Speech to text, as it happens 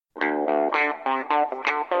Football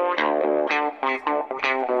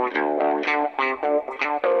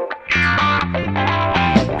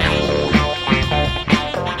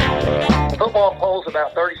pulls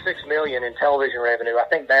about $36 million in television revenue. I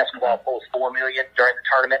think basketball pulls $4 million during the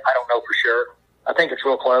tournament. I don't know for sure. I think it's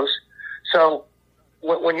real close. So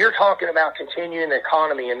when you're talking about continuing the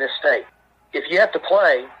economy in this state, if you have to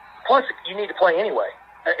play, plus you need to play anyway.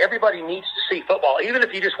 Everybody needs to see football. Even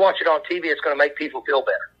if you just watch it on TV, it's going to make people feel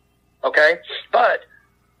better. Okay? But,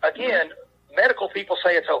 again, medical people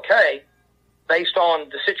say it's okay based on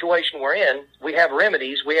the situation we're in. We have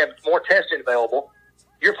remedies. We have more testing available.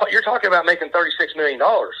 You're talking about making $36 million.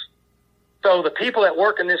 So the people that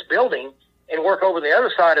work in this building and work over the other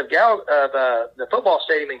side of the football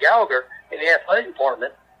stadium in Gallagher in the athletic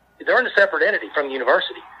department, they're in a separate entity from the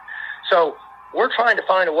university. So we're trying to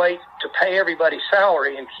find a way to pay everybody's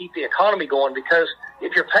salary and keep the economy going, because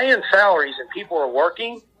if you're paying salaries and people are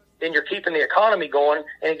working, then you're keeping the economy going,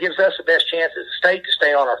 and it gives us the best chance as a state to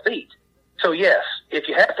stay on our feet. So, yes, if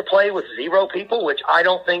you have to play with 0 people, which I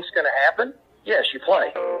don't think is going to happen, yes, you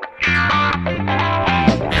play.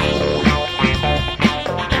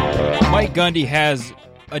 Mike Gundy has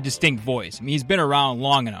a distinct voice. I mean, he's been around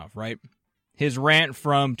long enough, right? His rant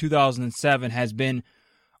from 2007 has been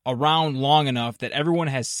around long enough that everyone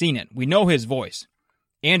has seen it. We know his voice.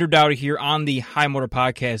 Andrew Dowdy here on the High Motor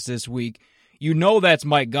Podcast this week. You know that's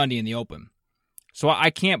Mike Gundy in the open. So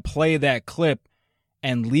I can't play that clip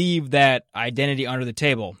and leave that identity under the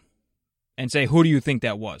table and say, who do you think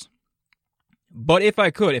that was? But if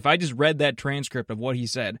I could, if I just read that transcript of what he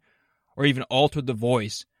said, or even altered the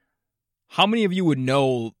voice, how many of you would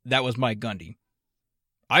know that was Mike Gundy?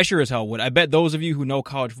 I sure as hell would. I bet those of you who know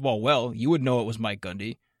college football well, you would know it was Mike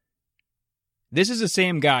Gundy. This is the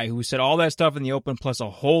same guy who said all that stuff in the open plus a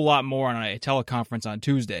whole lot more on a teleconference on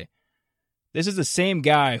Tuesday. This is the same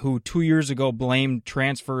guy who 2 years ago blamed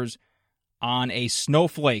transfers on a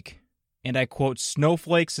snowflake, and I quote,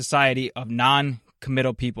 snowflake society of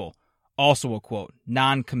non-committal people. Also a quote,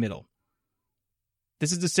 non-committal.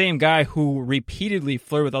 This is the same guy who repeatedly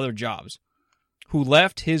flirted with other jobs, who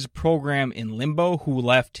left his program in limbo, who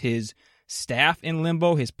left his staff in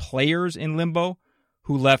limbo, his players in limbo,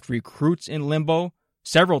 who left recruits in limbo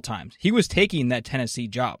several times. He was taking that Tennessee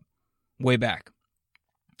job way back.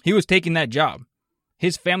 He was taking that job.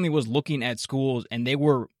 His family was looking at schools, and they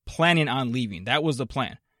were planning on leaving. That was the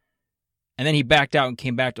plan. And then he backed out and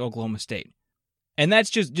came back to Oklahoma State. And that's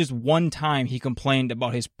just one time he complained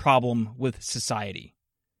about his problem with society.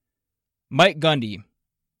 Mike Gundy,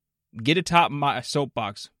 get atop my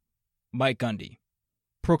soapbox, Mike Gundy.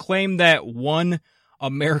 Proclaim that One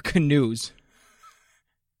American News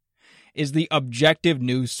is the objective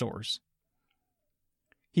news source.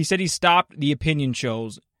 He said he stopped the opinion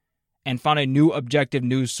shows and found a new objective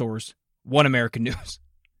news source, One American News.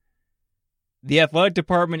 The athletic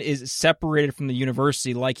department is separated from the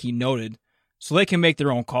university, like he noted, so they can make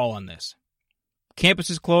their own call on this. Campus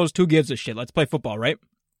is closed, who gives a shit? Let's play football, right?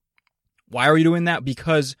 Why are we doing that?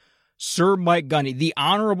 Because Sir Mike Gundy, the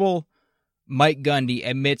honorable Mike Gundy,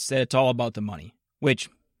 admits that it's all about the money. Which,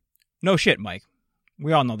 no shit, Mike.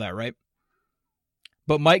 We all know that, right?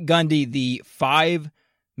 But Mike Gundy, the $5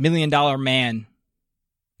 million man,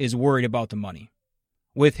 is worried about the money.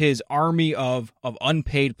 With his army of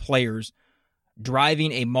unpaid players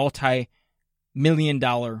driving a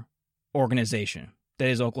multi-million-dollar organization that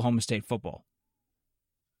is Oklahoma State football.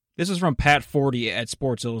 This is from Pat Forty at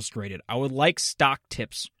Sports Illustrated. I would like stock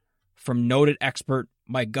tips from noted expert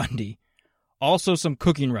Mike Gundy. Also some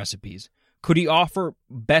cooking recipes. Could he offer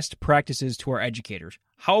best practices to our educators?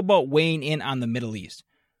 How about weighing in on the Middle East?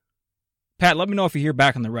 Pat, let me know if you hear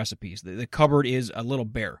back on the recipes. The cupboard is a little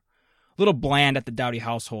bare. A little bland at the Dowdy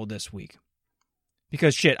household this week.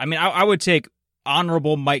 Because shit, I mean, I would take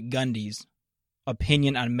honorable Mike Gundy's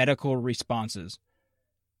opinion on medical responses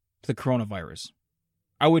to the coronavirus.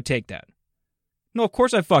 I would take that. No, of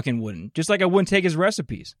course I fucking wouldn't. Just like I wouldn't take his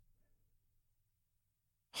recipes.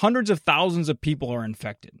 Hundreds of thousands of people are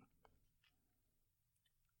infected.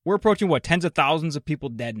 We're approaching, tens of thousands of people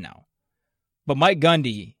dead now. But Mike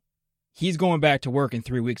Gundy, he's going back to work in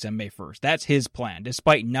 3 weeks on May 1st. That's his plan,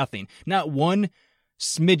 despite nothing. Not one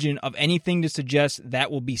smidgen of anything to suggest that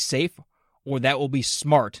will be safe or that will be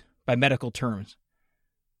smart by medical terms.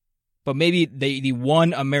 But maybe the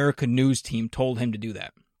One American News team told him to do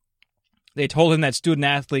that. They told him that student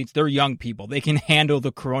athletes, they're young people. They can handle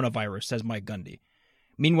the coronavirus, says Mike Gundy.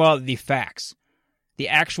 Meanwhile, the facts, the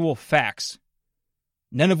actual facts,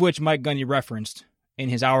 none of which Mike Gundy referenced in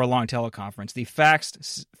his hour-long teleconference, the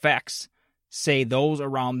facts say those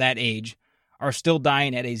around that age are still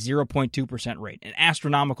dying at a 0.2% rate, an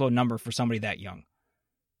astronomical number for somebody that young.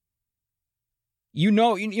 You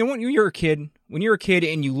know when you're a kid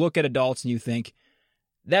and you look at adults and you think,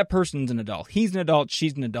 that person's an adult. He's an adult.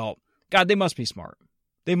 She's an adult. God, they must be smart.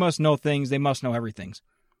 They must know things. They must know everything.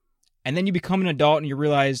 And then you become an adult and you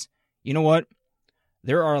realize, you know what?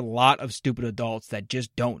 There are a lot of stupid adults that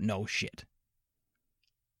just don't know shit.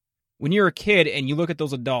 When you're a kid and you look at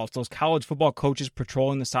those adults, those college football coaches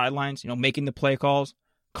patrolling the sidelines, making the play calls,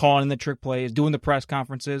 calling in the trick plays, doing the press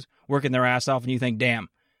conferences, working their ass off, and you think, damn,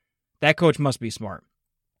 that coach must be smart.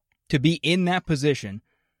 To be in that position,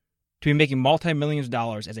 to be making multi-millions of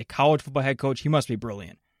dollars as a college football head coach, he must be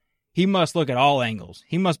brilliant. He must look at all angles.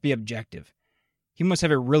 He must be objective. He must have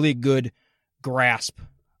a really good grasp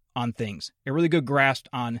on things, a really good grasp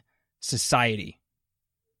on society.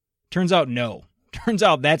 Turns out, no. Turns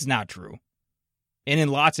out that's not true. And in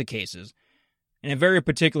lots of cases, in a very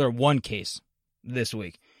particular one case this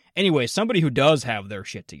week. Anyway, somebody who does have their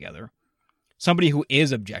shit together, somebody who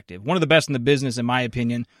is objective, one of the best in the business, in my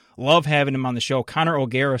opinion. Love having him on the show. Connor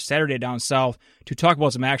O'Gara, Saturday Down South, to talk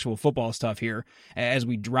about some actual football stuff here as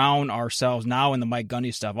we drown ourselves now in the Mike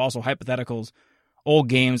Gundy stuff. Also hypotheticals, old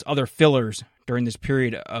games, other fillers during this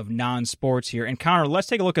period of non-sports here. And Connor, let's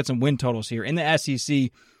take a look at some win totals here. In the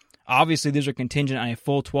SEC, obviously these are contingent on a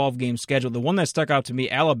full 12-game schedule. The one that stuck out to me,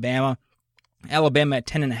 Alabama at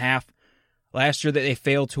 10.5. Last year, they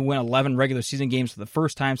failed to win 11 regular season games for the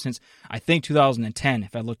first time since, I think, 2010,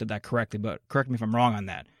 if I looked at that correctly, but correct me if I'm wrong on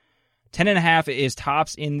that. 10.5 is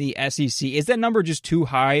tops in the SEC. Is that number just too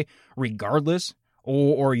high regardless,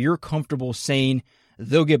 or you're comfortable saying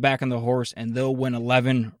they'll get back on the horse and they'll win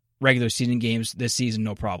 11 regular season games this season,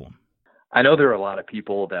 no problem? I know there are a lot of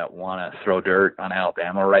people that want to throw dirt on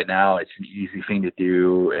Alabama right now. It's an easy thing to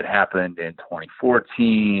do. It happened in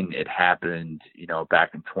 2014. It happened,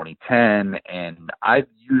 back in 2010. And I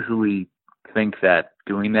usually think that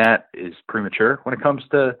doing that is premature when it comes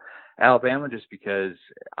to Alabama, just because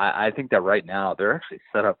I think that right now they're actually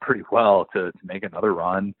set up pretty well to make another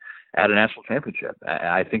run at a national championship.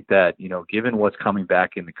 I think that, given what's coming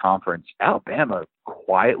back in the conference, Alabama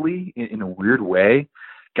quietly, in a weird way,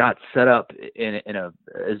 got set up in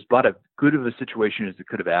as about as good of a situation as it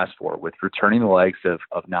could have asked for, with returning the legs of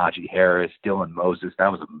Najee Harris, Dylan Moses.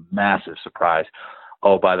 That was a massive surprise.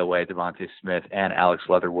 Oh, by the way, Devontae Smith and Alex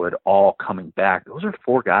Leatherwood all coming back. Those are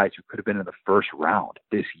four guys who could have been in the first round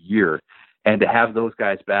this year. And to have those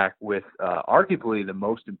guys back with arguably the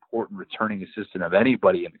most important returning assistant of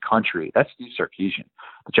anybody in the country, that's Steve Sarkisian.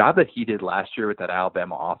 The job that he did last year with that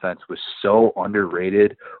Alabama offense was so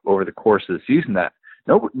underrated over the course of the season that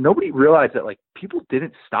nobody realized that, people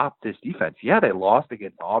didn't stop this defense. Yeah, they lost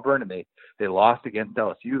against Auburn and they lost against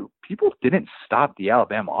LSU. People didn't stop the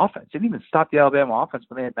Alabama offense. Didn't even stop the Alabama offense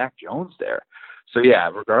when they had Mac Jones there. So, yeah,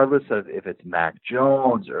 regardless of if it's Mac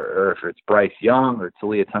Jones or if it's Bryce Young or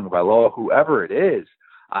Talia Tagovailoa, whoever it is,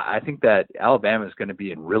 I think that Alabama is going to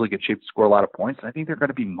be in really good shape to score a lot of points. And I think they're going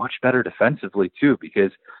to be much better defensively, too,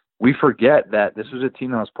 because we forget that this was a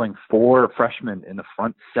team that was playing four freshmen in the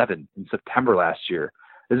front seven in September last year.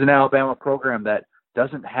 This is an Alabama program that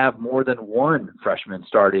doesn't have more than one freshman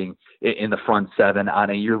starting in the front seven on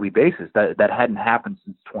a yearly basis. That hadn't happened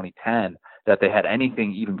since 2010, that they had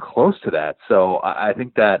anything even close to that. So I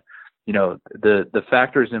think that, the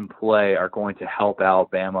factors in play are going to help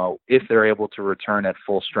Alabama if they're able to return at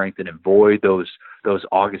full strength and avoid those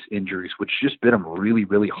August injuries, which just bit them really,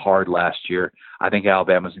 really hard last year. I think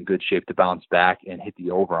Alabama's in good shape to bounce back and hit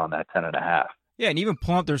the over on that 10.5. Yeah, and even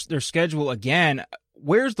pulling up their schedule again,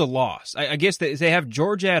 where's the loss? I guess they have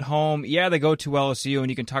Georgia at home. Yeah, they go to LSU, and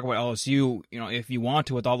you can talk about LSU, if you want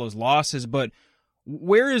to, with all those losses, but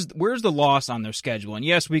where's the loss on their schedule? And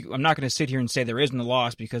yes, I'm not going to sit here and say there isn't a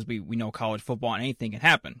loss, because we know college football and anything can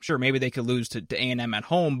happen. Sure, maybe they could lose to A&M at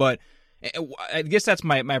home, but I guess that's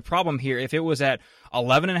my problem here. If it was at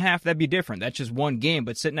 11.5, that'd be different. That's just one game.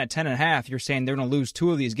 But sitting at 10.5, you're saying they're going to lose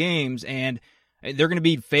two of these games, and they're going to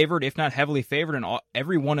be favored, if not heavily favored, in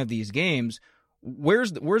every one of these games.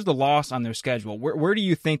 Where's the loss on their schedule? Where do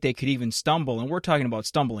you think they could even stumble? And we're talking about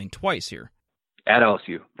stumbling twice here. At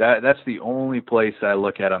LSU. That's the only place I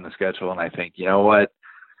look at on the schedule, and I think, you know what,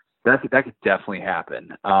 that could definitely happen.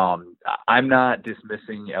 I'm not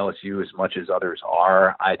dismissing LSU as much as others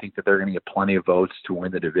are. I think that they're going to get plenty of votes to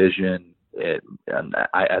win the division. And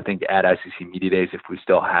I think at SEC Media Days, if we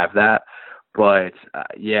still have that. But,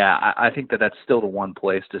 I think that that's still the one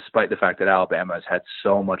place, despite the fact that Alabama has had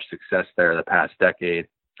so much success there the past decade.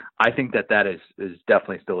 I think that is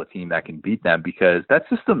definitely still a team that can beat them, because that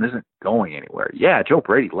system isn't going anywhere. Yeah, Joe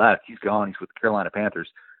Brady left. He's gone. He's with the Carolina Panthers.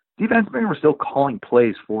 defensive men were still calling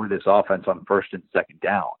plays for this offense on first and second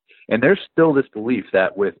down. And there's still this belief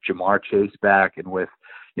that with Jamar Chase back and with,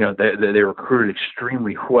 they recruited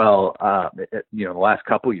extremely well, the last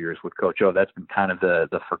couple of years with Coach O. That's been kind of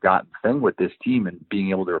the forgotten thing with this team and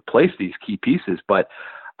being able to replace these key pieces. But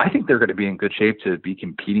I think they're going to be in good shape to be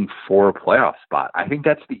competing for a playoff spot. I think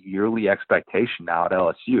that's the yearly expectation now at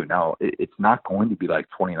LSU. Now, it's not going to be like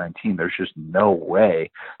 2019. There's just no way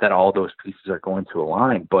that all those pieces are going to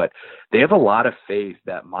align. But they have a lot of faith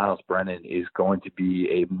that Miles Brennan is going to be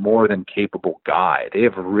a more than capable guy. They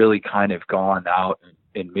have really kind of gone out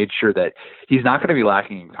and made sure that he's not going to be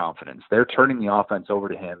lacking in confidence. They're turning the offense over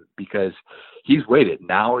to him because he's waited.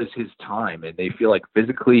 Now is his time, and they feel like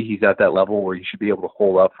physically he's at that level where he should be able to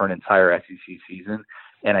hold up for an entire SEC season.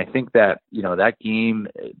 And I think that, that game,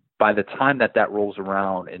 by the time that rolls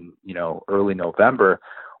around in, early November,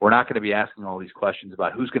 we're not going to be asking all these questions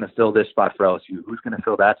about who's going to fill this spot for LSU, who's going to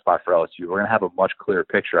fill that spot for LSU. We're going to have a much clearer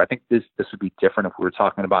picture. I think this would be different if we were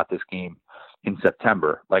talking about this game in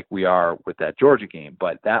September, like we are with that Georgia game.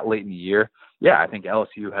 But that late in the year, I think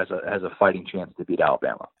LSU has a fighting chance to beat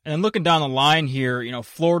Alabama. And looking down the line here,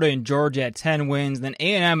 Florida and Georgia at 10 wins, then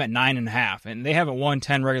A&M at 9.5, and they haven't won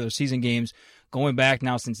 10 regular season games going back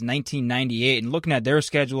now since 1998. And looking at their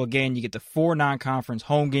schedule again, you get the 4 non-conference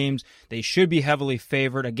home games. They should be heavily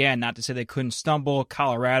favored. Again, not to say they couldn't stumble.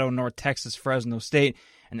 Colorado, North Texas, Fresno State,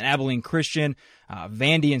 and then Abilene Christian,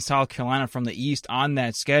 Vandy and South Carolina from the East on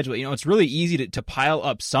that schedule. It's really easy to pile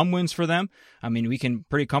up some wins for them. I mean, we can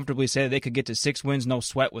pretty comfortably say that they could get to 6 wins, no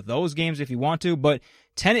sweat with those games if you want to, but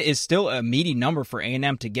 10 is still a meaty number for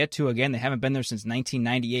A&M to get to. Again, they haven't been there since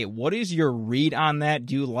 1998. What is your read on that?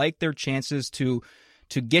 Do you like their chances to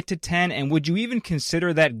get to 10, and would you even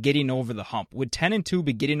consider that getting over the hump? Would 10-2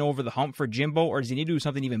 be getting over the hump for Jimbo, or does he need to do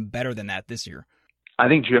something even better than that this year? I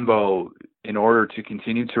think Jimbo, in order to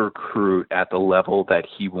continue to recruit at the level that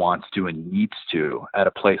he wants to and needs to at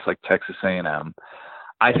a place like Texas A&M,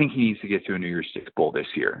 I think he needs to get to a New Year's Six Bowl this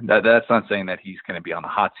year. That's not saying that he's going to be on the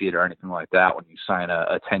hot seat or anything like that when you sign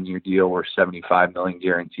a 10-year deal or $75 million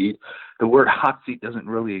guaranteed. The word hot seat doesn't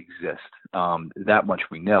really exist. That much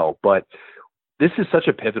we know. But this is such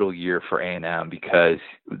a pivotal year for A&M because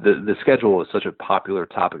the schedule is such a popular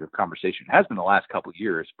topic of conversation. It has been the last couple of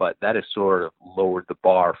years, but that has sort of lowered the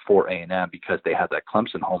bar for A&M because they have that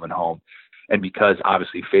Clemson home and home. And because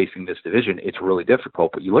obviously facing this division, it's really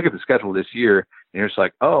difficult. But you look at the schedule this year and you're just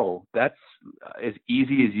like, oh, that's as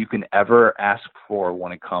easy as you can ever ask for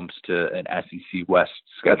when it comes to an SEC West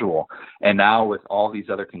schedule. And now with all these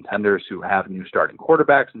other contenders who have new starting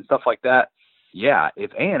quarterbacks and stuff like that,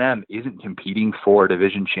 if A&M isn't competing for a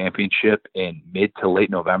division championship in mid to late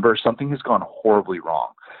November, something has gone horribly wrong.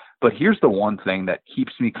 But here's the one thing that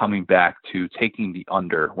keeps me coming back to taking the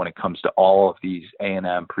under when it comes to all of these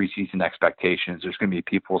A&M preseason expectations. There's going to be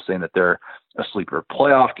people saying that they're a sleeper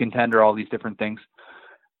playoff contender, all these different things.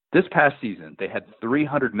 This past season, they had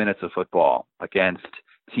 300 minutes of football against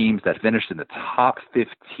teams that finished in the top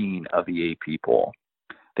 15 of the AP poll.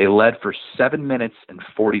 They led for 7 minutes and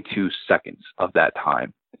 42 seconds of that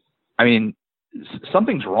time. I mean,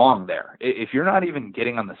 something's wrong there. If you're not even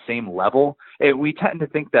getting on the same level, we tend to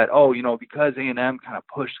think that, because A&M kind of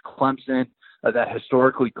pushed Clemson, that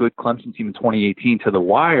historically good Clemson team in 2018 to the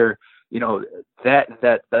wire,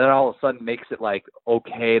 that all of a sudden makes it like,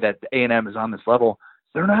 okay, that A&M is on this level.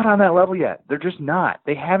 They're not on that level yet. They're just not.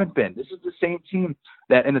 They haven't been. This is the same team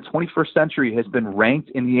that in the 21st century has been ranked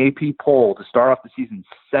in the AP poll to start off the season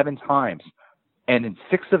 7 times. And in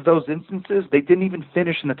 6 of those instances, they didn't even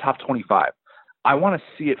finish in the top 25. I want to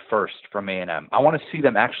see it first from A&M. I want to see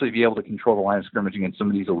them actually be able to control the line of scrimmage against some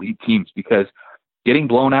of these elite teams, because getting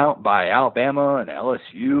blown out by Alabama and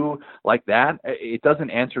LSU like that, it doesn't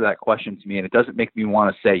answer that question to me, and it doesn't make me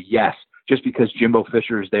want to say, yes, just because Jimbo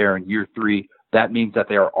Fisher is there in year 3, that means that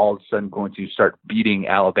they are all of a sudden going to start beating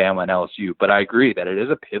Alabama and LSU. But I agree that it is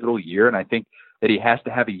a pivotal year, and I think that he has to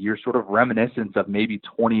have a year sort of reminiscence of maybe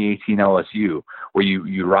 2018 LSU, where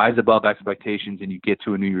you rise above expectations and you get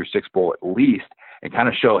to a New Year's Six Bowl at least, and kind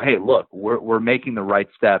of show, hey, look, we're making the right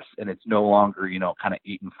steps, and it's no longer, kind of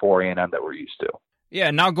 8-4 A&M that we're used to. Yeah,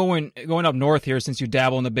 now going up north here, since you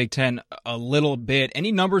dabble in the Big Ten a little bit,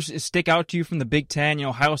 any numbers stick out to you from the Big Ten?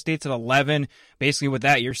 Ohio State's at 11. Basically, with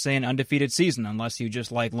that, you're saying undefeated season, unless you just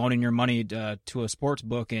like loaning your money to a sports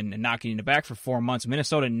book and not getting it back for 4 months.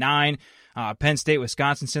 Minnesota 9. Penn State,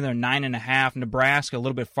 Wisconsin sitting there 9.5. Nebraska a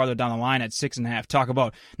little bit farther down the line at 6.5. Talk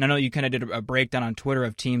about, and I know you kind of did a breakdown on Twitter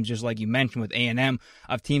of teams, just like you mentioned with A&M,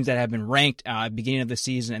 of teams that have been ranked at the beginning of the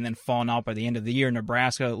season and then fallen out by the end of the year.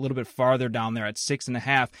 Nebraska a little bit farther down there at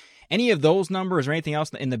 6.5. Any of those numbers or anything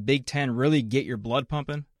else in the Big Ten really get your blood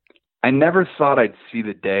pumping? I never thought I'd see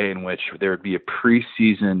the day in which there would be a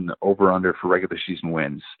preseason over-under for regular season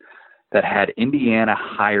wins that had Indiana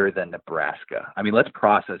higher than Nebraska. I mean, let's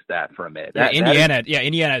process that for a minute. Indiana had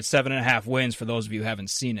 7.5 wins for those of you who haven't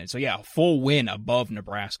seen it. So yeah, a full win above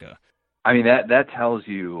Nebraska. I mean, that tells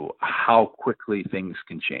you how quickly things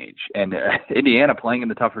can change. And Indiana playing in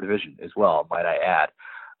the tougher division as well, might I add.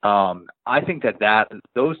 I think that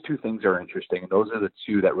those two things are interesting, and those are the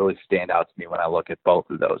two that really stand out to me when I look at both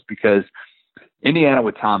of those, because Indiana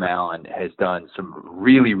with Tom Allen has done some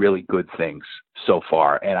really, really good things so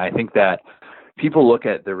far. And I think that people look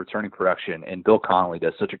at the returning production, and Bill Connolly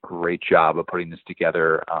does such a great job of putting this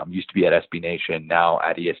together. Used to be at SB Nation, now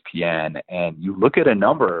at ESPN. And you look at a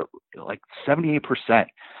number like 78%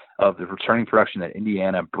 of the returning production that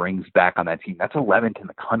Indiana brings back on that team. That's 11th in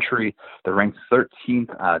the country. They're ranked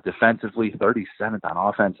 13th defensively, 37th on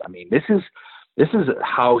offense. I mean, this is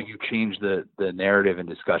how you change the narrative and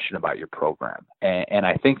discussion about your program. And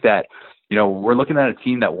I think that, we're looking at a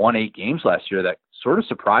team that won 8 games last year that sort of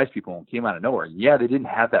surprised people and came out of nowhere. Yeah, they didn't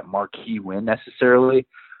have that marquee win necessarily,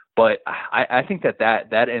 but I think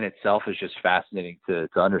that in itself is just fascinating to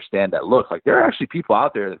understand that, look, like there are actually people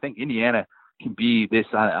out there that think Indiana can be this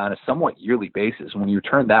on a somewhat yearly basis. When you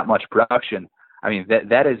return that much production, I mean,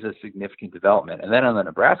 that is a significant development. And then on the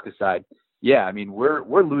Nebraska side, yeah, I mean,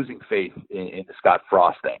 we're losing faith in the Scott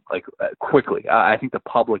Frost thing, like quickly. I think the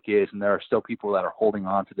public is, and there are still people that are holding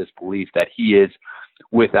on to this belief that he is,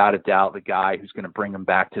 without a doubt, the guy who's going to bring them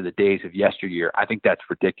back to the days of yesteryear. I think that's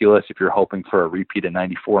ridiculous if you're hoping for a repeat of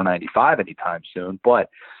 94, 95 anytime soon. But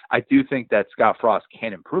I do think that Scott Frost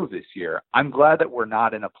can improve this year. I'm glad that we're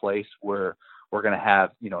not in a place where we're going to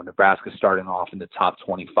have, Nebraska starting off in the top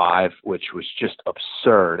 25, which was just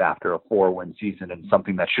absurd after a 4-win season and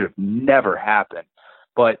something that should have never happened.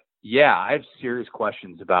 But yeah, I have serious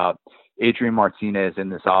questions about Adrian Martinez in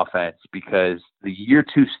this offense, because the year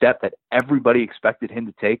 2 step that everybody expected him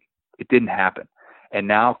to take, it didn't happen. And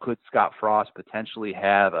now could Scott Frost potentially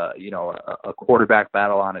have a quarterback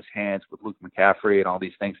battle on his hands with Luke McCaffrey and all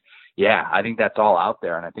these things? Yeah, I think that's all out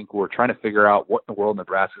there. And I think we're trying to figure out what in the world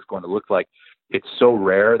Nebraska is going to look like. It's so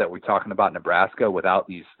rare that we're talking about Nebraska without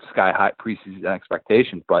these sky-high preseason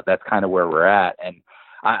expectations, but that's kind of where we're at. And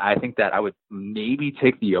I think that I would maybe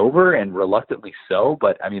take the over, and reluctantly so,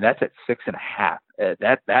 but I mean, that's at 6.5.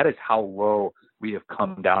 That is how low we have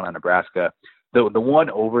come down on Nebraska. The one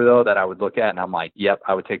over, though, that I would look at, and I'm like, yep,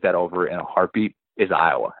 I would take that over in a heartbeat, is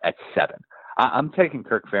Iowa at 7. I'm taking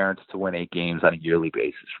Kirk Ferentz to win 8 games on a yearly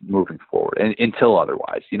basis moving forward, and until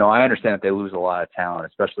otherwise. I understand that they lose a lot of talent,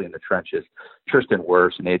 especially in the trenches. Tristan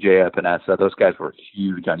Wirfs and AJ Epinesa, those guys were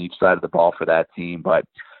huge on each side of the ball for that team.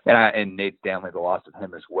 And Nate Stanley, the loss of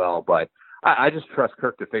him as well. But I just trust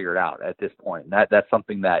Kirk to figure it out at this point. And that's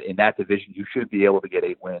something that in that division you should be able to get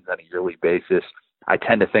 8 wins on a yearly basis. I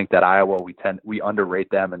tend to think that Iowa, we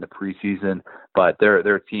underrate them in the preseason, but they're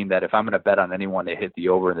a team that if I'm going to bet on anyone to hit the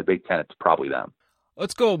over in the Big Ten, it's probably them.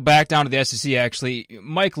 Let's go back down to the SEC, actually.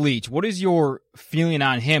 Mike Leach, what is your feeling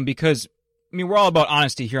on him? Because, I mean, we're all about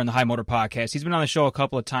honesty here on the High Motor Podcast. He's been on the show a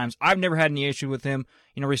couple of times. I've never had any issue with him.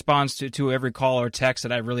 Responds to every call or text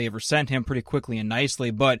that I've really ever sent him pretty quickly and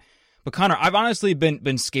nicely. But Connor, I've honestly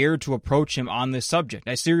been scared to approach him on this subject.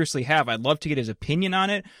 I seriously have. I'd love to get his opinion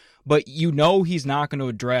on it. But he's not going to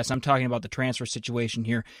address, I'm talking about the transfer situation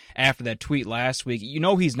here after that tweet last week.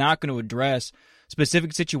 He's not going to address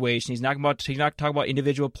specific situations. He's not talking about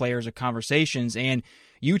individual players or conversations. And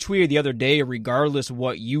you tweeted the other day, regardless of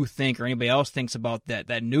what you think or anybody else thinks about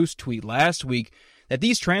that news tweet last week, that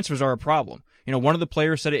these transfers are a problem. One of the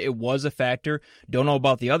players said it was a factor. Don't know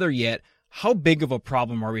about the other yet. How big of a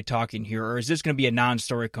problem are we talking here? Or is this going to be a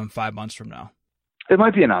non-story come 5 months from now? It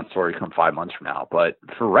might be a non-story come 5 months from now, but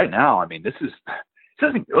for right now, I mean, this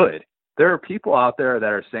isn't good. There are people out there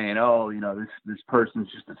that are saying, oh, this person's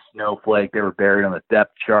just a snowflake. They were buried on the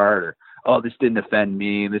depth chart, or, oh, this didn't offend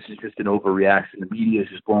me. This is just an overreaction. The media is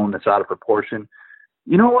just blowing this out of proportion.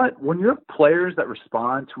 You know what? When you have players that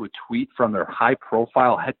respond to a tweet from their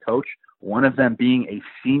high-profile head coach, one of them being a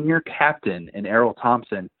senior captain in Errol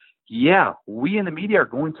Thompson, yeah, we in the media are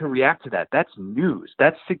going to react to that. That's news.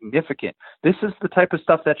 That's significant. This is the type of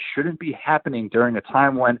stuff that shouldn't be happening during a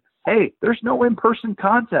time when, hey, there's no in-person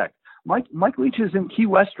contact. Mike Leach is in Key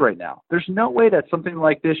West right now. There's no way that something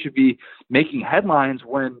like this should be making headlines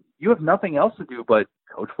when you have nothing else to do but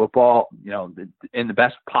coach football, in the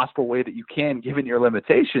best possible way that you can, given your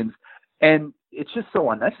limitations. And it's just so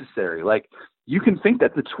unnecessary. Like, you can think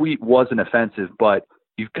that the tweet wasn't offensive, but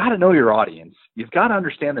you've got to know your audience. You've got to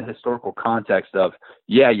understand the historical context of,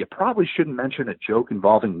 yeah, you probably shouldn't mention a joke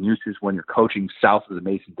involving nooses when you're coaching south of the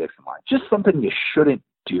Mason-Dixon line. Just something you shouldn't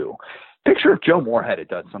do. Picture if Joe Moorhead had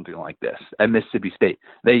done something like this at Mississippi State.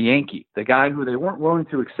 The Yankee, the guy who they weren't willing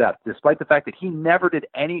to accept, despite the fact that he never did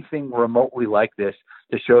anything remotely like this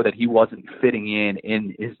to show that he wasn't fitting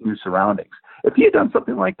in his new surroundings. If he had done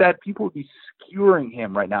something like that, people would be skewering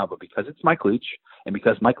him right now. But because it's Mike Leach, and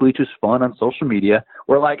because Mike Leach is fun on social media,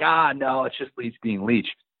 we're like, no, it's just Leach being Leach.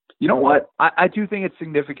 You know what? I do think it's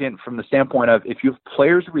significant from the standpoint of if you have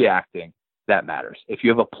players reacting, that matters. If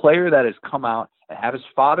you have a player that has come out and have his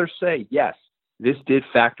father say, yes, this did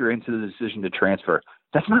factor into the decision to transfer,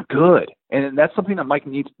 that's not good. And that's something that Mike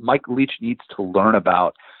Leach needs to learn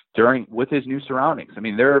about with his new surroundings. I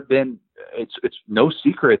mean, it's no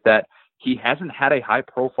secret that he hasn't had a high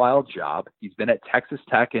profile job. He's been at Texas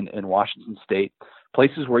Tech and Washington State,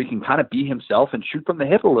 places where he can kind of be himself and shoot from the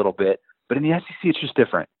hip a little bit. But in the SEC, it's just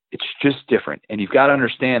different. It's just different. And you've got to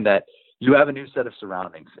understand that you have a new set of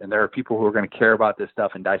surroundings, and there are people who are going to care about this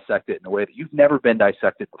stuff and dissect it in a way that you've never been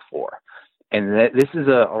dissected before. And this is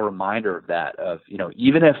a reminder of that,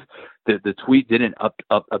 even if the tweet didn't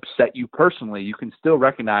upset you personally, you can still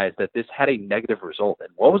recognize that this had a negative result. And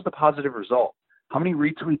what was the positive result? How many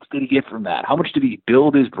retweets did he get from that? How much did he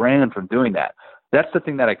build his brand from doing that? That's the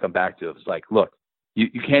thing that I come back to. It's like, look,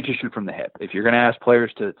 you can't just shoot from the hip. If you're going to ask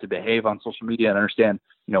players to behave on social media and understand,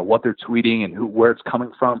 what they're tweeting and where it's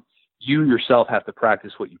coming from, you yourself have to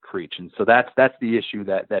practice what you preach. And so that's the issue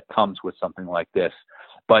that comes with something like this.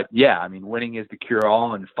 But yeah, I mean, winning is the cure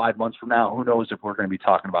all. And 5 months from now, who knows if we're going to be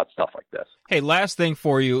talking about stuff like this. Hey, last thing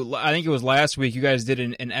for you. I think it was last week you guys did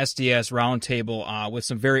an SDS roundtable with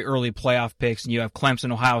some very early playoff picks. And you have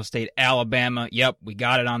Clemson, Ohio State, Alabama. Yep, we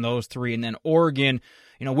got it on those three. And then Oregon,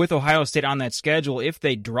 with Ohio State on that schedule, if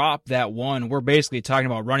they drop that one, we're basically talking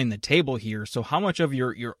about running the table here. So how much of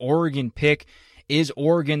your Oregon pick is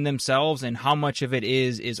Oregon themselves, and how much of it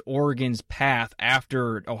is Oregon's path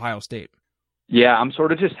after Ohio State? Yeah, I'm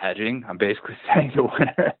sort of just hedging. I'm basically saying the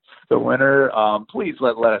winner. Please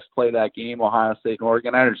let us play that game, Ohio State and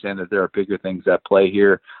Oregon. I understand that there are bigger things at play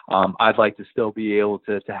here. I'd like to still be able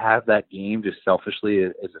to have that game just selfishly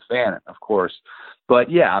as a fan, of course. But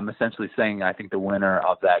yeah, I'm essentially saying I think the winner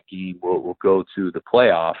of that game will go to the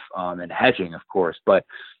playoff, and hedging, of course. But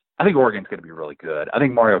I think Oregon's going to be really good. I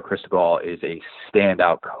think Mario Cristobal is a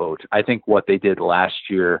standout coach. I think what they did last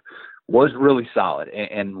year was really solid.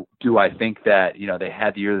 And do I think that, they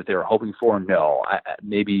had the year that they were hoping for? No.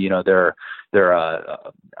 Maybe, they're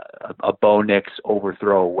a Bo Nix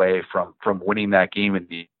overthrow away from winning that game in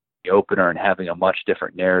the opener and having a much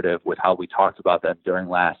different narrative with how we talked about them during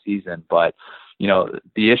last season. But,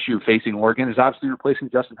 the issue facing Oregon is obviously replacing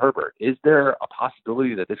Justin Herbert. Is there a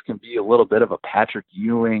possibility that this can be a little bit of a Patrick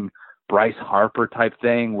Ewing, Bryce Harper type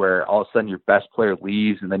thing where all of a sudden your best player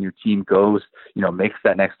leaves and then your team goes, makes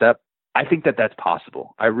that next step? I think that that's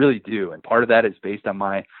possible. I really do. And part of that is based on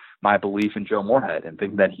my belief in Joe Moorhead and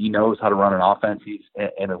thinking that he knows how to run an offense. He's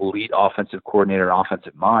an elite offensive coordinator,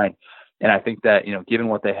 offensive mind. And I think that, given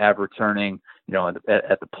what they have returning,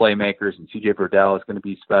 at the playmakers, and CJ Verdell is going to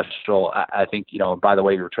be special. I think, by the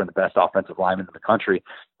way, you return the best offensive lineman in the country.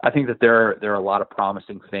 I think that there are a lot of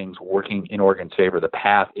promising things working in Oregon's favor. The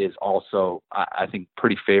path is also, I think,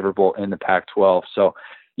 pretty favorable in the Pac-12. So,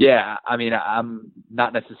 yeah, I mean, I'm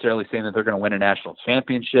not necessarily saying that they're going to win a national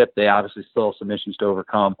championship. They obviously still have some issues to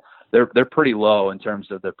overcome. They're pretty low in terms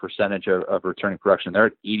of the percentage of returning production. They're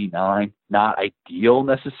at 89, not ideal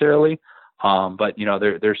necessarily. But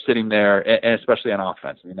they're sitting there, and especially on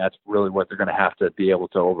offense. I mean, that's really what they're going to have to be able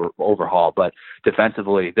to overhaul. But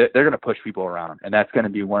defensively, they're going to push people around, and that's going to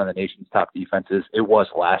be one of the nation's top defenses. It was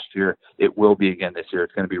last year. It will be again this year.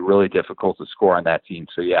 It's going to be really difficult to score on that team.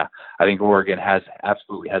 So yeah, I think Oregon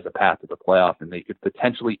absolutely has a path to the playoff, and they could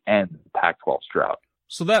potentially end the Pac-12 drought.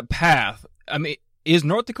 So that path, I mean, is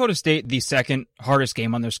North Dakota State the second hardest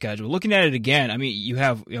game on their schedule? Looking at it again, I mean, you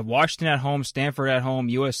have Washington at home, Stanford at home,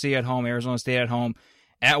 USC at home, Arizona State at home,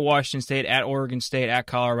 at Washington State, at Oregon State, at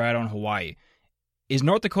Colorado, and Hawaii. Is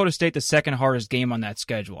North Dakota State the second hardest game on that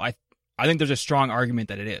schedule? I think there's a strong argument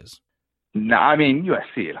that it is. No, I mean,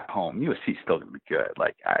 USC at home. USC's still going to be good.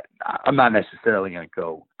 Like, I'm not necessarily going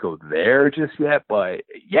to go there just yet, but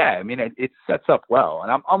yeah, I mean, it sets up well.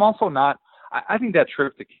 And I'm also not. I think that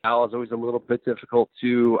trip to Cal is always a little bit difficult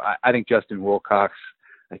too. I think Justin Wilcox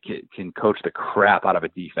can coach the crap out of a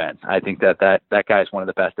defense. I think that guy is one of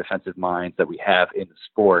the best defensive minds that we have in the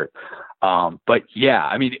sport. But yeah,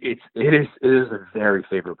 I mean, it is a very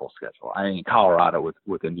favorable schedule. I mean, Colorado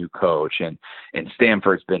with a new coach and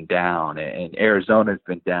Stanford's been down and Arizona's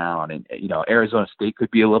been down and, Arizona State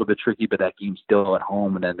could be a little bit tricky, but that game's still at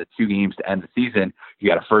home. And then the two games to end the season, you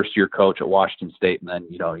got a first year coach at Washington State. And then,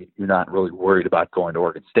 you're not really worried about going to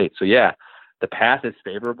Oregon State. So yeah, the path is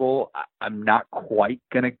favorable. I'm not quite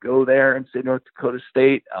going to go there and say North Dakota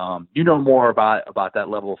State. You know more about that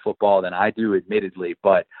level of football than I do, admittedly,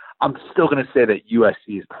 but I'm still going to say that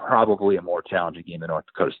USC is probably a more challenging game than North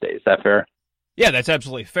Dakota State. Is that fair? Yeah, that's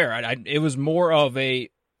absolutely fair. It was more of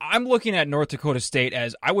I'm looking at North Dakota State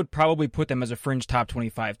as I would probably put them as a fringe top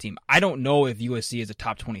 25 team. I don't know if USC is a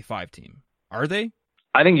top 25 team. Are they?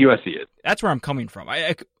 I think USC is. That's where I'm coming from.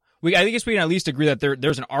 I guess we can at least agree that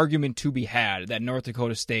there's an argument to be had that North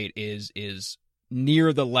Dakota State is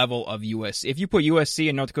near the level of USC. If you put USC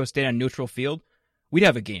and North Dakota State on neutral field, we'd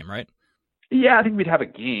have a game, right? Yeah, I think we'd have a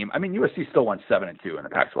game. I mean, USC still won 7-2 in the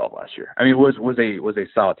Pac-12 last year. I mean, was a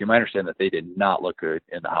solid team. I understand that they did not look good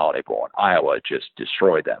in the Holiday Bowl, and Iowa just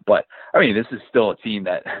destroyed them. But I mean, this is still a team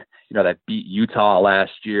that that beat Utah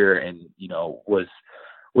last year, and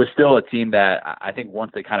was still a team that I think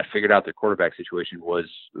once they kind of figured out their quarterback situation was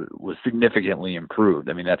significantly improved.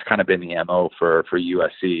 I mean, that's kind of been the MO for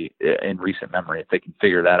USC in recent memory. If they can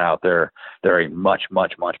figure that out, they're a much,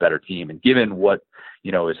 much, much better team. And given what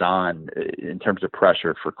is on in terms of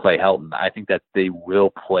pressure for Clay Helton, I think that they will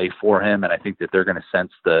play for him, and I think that they're going to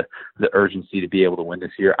sense the urgency to be able to win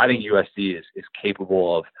this year. I think USC is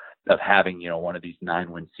capable of having, one of these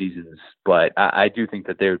 9-win seasons, but I do think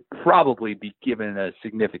that they would probably be given a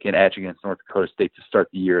significant edge against North Dakota State to start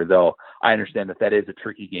the year, though I understand that is a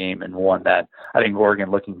tricky game and one that I think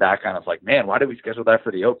Oregon, looking back on, is like, man, why did we schedule that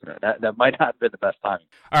for the opener? That might not have been the best timing.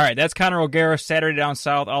 All right, that's Connor O'Gara, Saturday Down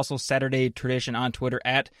South, also Saturday Tradition on Twitter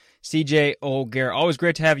at CJ O'Gara. Always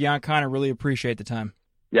great to have you on, Connor. Really appreciate the time.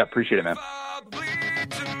 Yeah, appreciate it, man.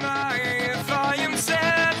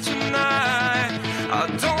 I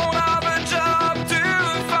don't have a job to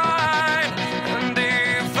find, and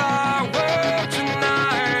if I work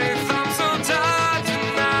tonight, I'm so tired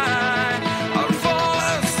tonight, I'll fall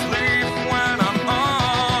asleep when I'm home.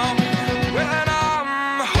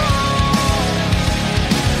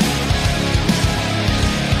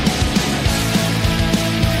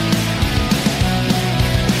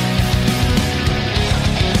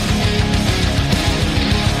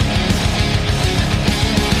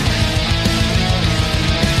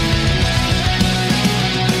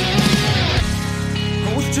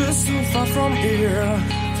 Just so far from here,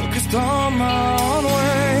 focused on my own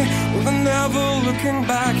way, with never looking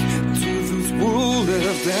back to those who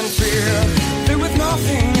lived in fear. There was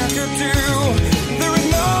nothing I could do, there was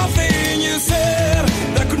nothing you said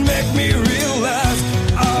that could make me realize